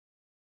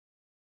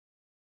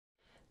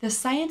The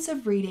science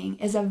of reading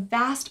is a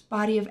vast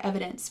body of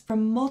evidence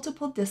from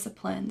multiple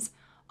disciplines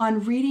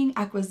on reading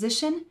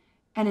acquisition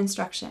and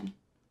instruction.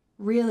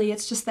 Really,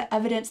 it's just the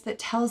evidence that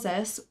tells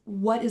us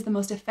what is the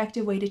most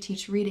effective way to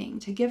teach reading,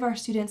 to give our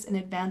students an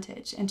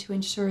advantage and to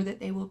ensure that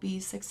they will be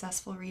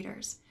successful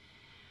readers.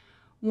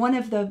 One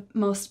of the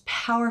most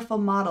powerful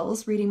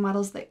models, reading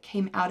models that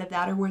came out of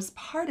that or was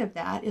part of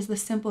that, is the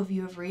simple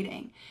view of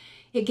reading.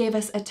 It gave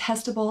us a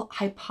testable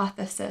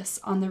hypothesis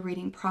on the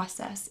reading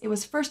process. It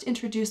was first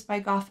introduced by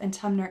Gough and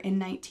Tunmer in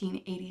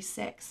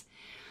 1986.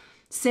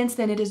 Since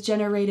then, it has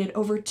generated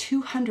over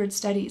 200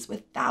 studies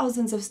with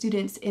thousands of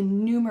students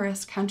in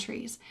numerous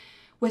countries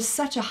with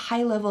such a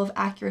high level of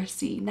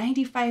accuracy,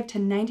 95 to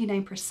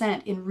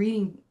 99% in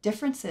reading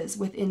differences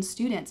within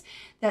students,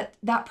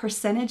 that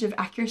percentage of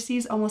accuracy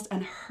is almost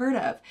unheard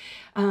of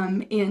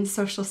in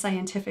social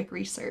scientific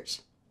research.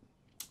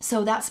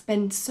 So that's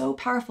been so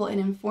powerful in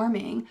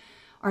informing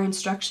our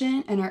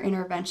instruction and our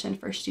intervention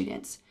for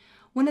students.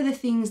 One of the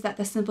things that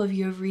the simple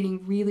view of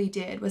reading really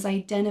did was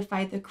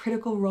identify the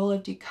critical role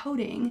of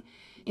decoding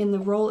in the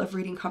role of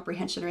reading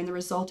comprehension, or in the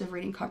result of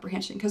reading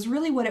comprehension. Because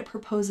really what it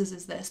proposes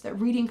is this, that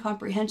reading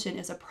comprehension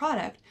is a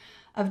product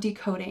of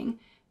decoding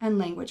and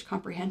language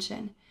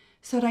comprehension.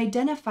 So it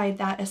identified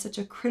that as such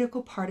a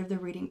critical part of the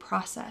reading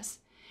process.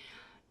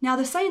 Now,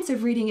 the science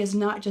of reading is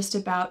not just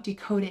about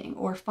decoding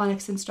or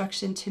phonics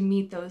instruction to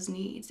meet those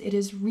needs. It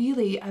is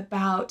really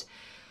about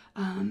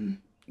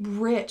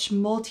rich,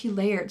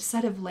 multi-layered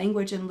set of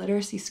language and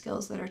literacy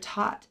skills that are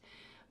taught.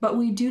 But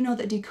we do know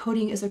that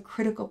decoding is a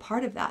critical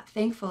part of that,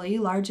 thankfully,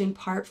 large in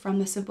part from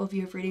the simple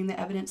view of reading, the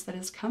evidence that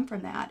has come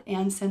from that,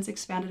 and since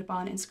expanded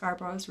upon in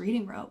Scarborough's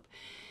reading rope,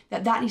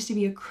 that needs to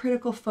be a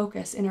critical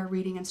focus in our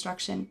reading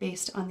instruction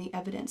based on the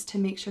evidence to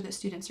make sure that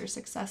students are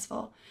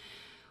successful.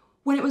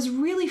 When it was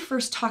really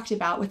first talked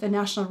about with the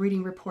National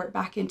Reading Report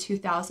back in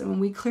 2000, when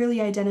we clearly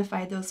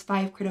identified those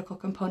 5 critical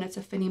components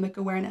of phonemic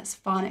awareness,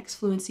 phonics,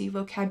 fluency,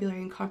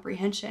 vocabulary, and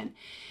comprehension,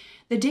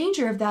 the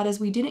danger of that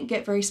is we didn't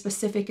get very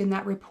specific in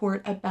that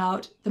report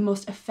about the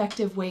most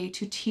effective way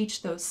to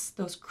teach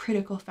those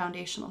critical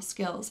foundational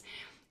skills.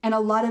 And a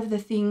lot of the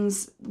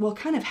things, well,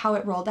 kind of how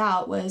it rolled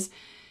out was,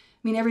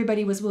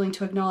 everybody was willing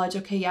to acknowledge,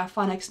 okay, yeah,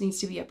 phonics needs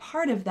to be a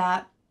part of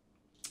that,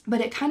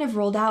 but it kind of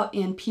rolled out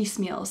in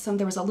piecemeal. So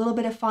there was a little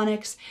bit of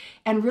phonics,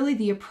 and really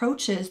the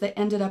approaches that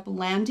ended up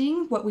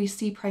landing, what we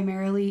see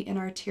primarily in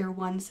our Tier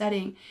 1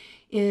 setting,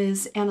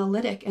 is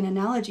analytic and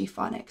analogy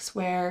phonics,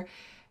 where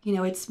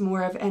it's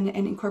more of and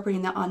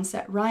incorporating the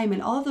onset rhyme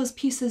and all of those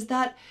pieces.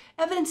 That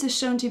evidence is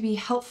shown to be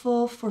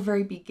helpful for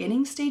very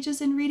beginning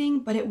stages in reading,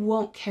 but it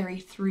won't carry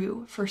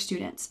through for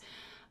students.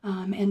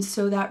 And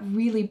so that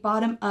really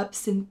bottom-up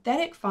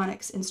synthetic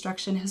phonics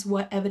instruction is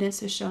what evidence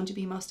has shown to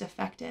be most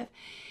effective.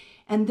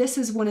 And this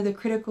is one of the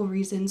critical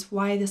reasons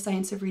why the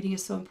science of reading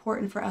is so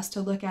important for us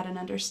to look at and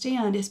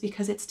understand, is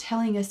because it's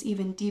telling us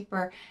even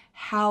deeper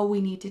how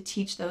we need to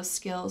teach those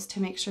skills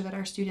to make sure that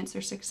our students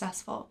are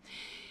successful.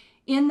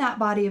 In that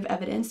body of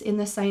evidence, in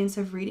the science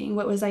of reading,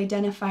 what was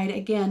identified,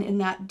 again, in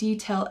that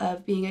detail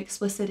of being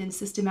explicit and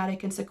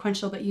systematic and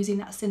sequential, but using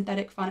that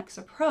synthetic phonics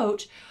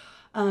approach,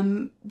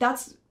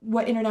 that's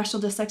what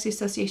International Dyslexia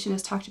Association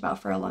has talked about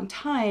for a long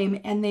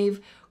time, and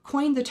they've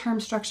coined the term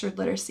structured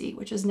literacy,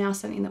 which is now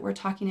something that we're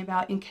talking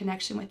about in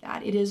connection with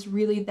that. It is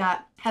really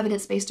that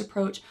evidence-based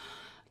approach,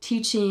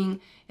 teaching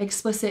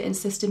explicit and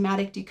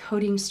systematic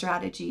decoding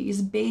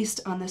strategies based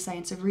on the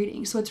science of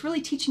reading. So it's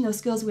really teaching those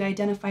skills we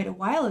identified a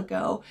while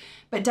ago,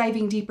 but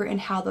diving deeper in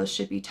how those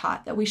should be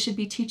taught, that we should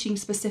be teaching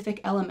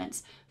specific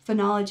elements,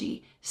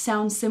 phonology,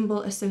 sound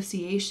symbol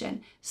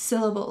association,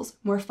 syllables,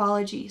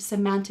 morphology,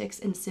 semantics,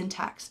 and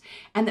syntax,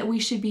 and that we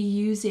should be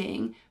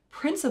using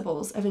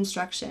principles of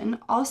instruction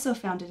also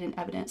founded in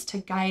evidence to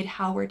guide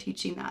how we're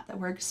teaching that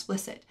we're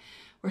explicit,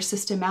 we're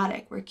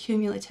systematic, we're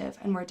cumulative,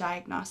 and we're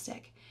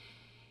diagnostic.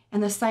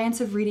 And the science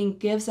of reading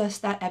gives us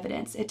that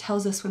evidence. It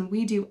tells us when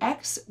we do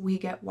X, we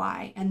get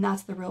Y. And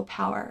that's the real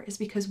power, is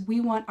because we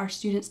want our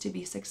students to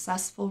be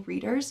successful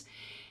readers.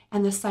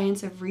 And the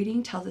science of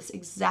reading tells us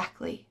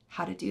exactly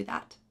how to do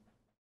that.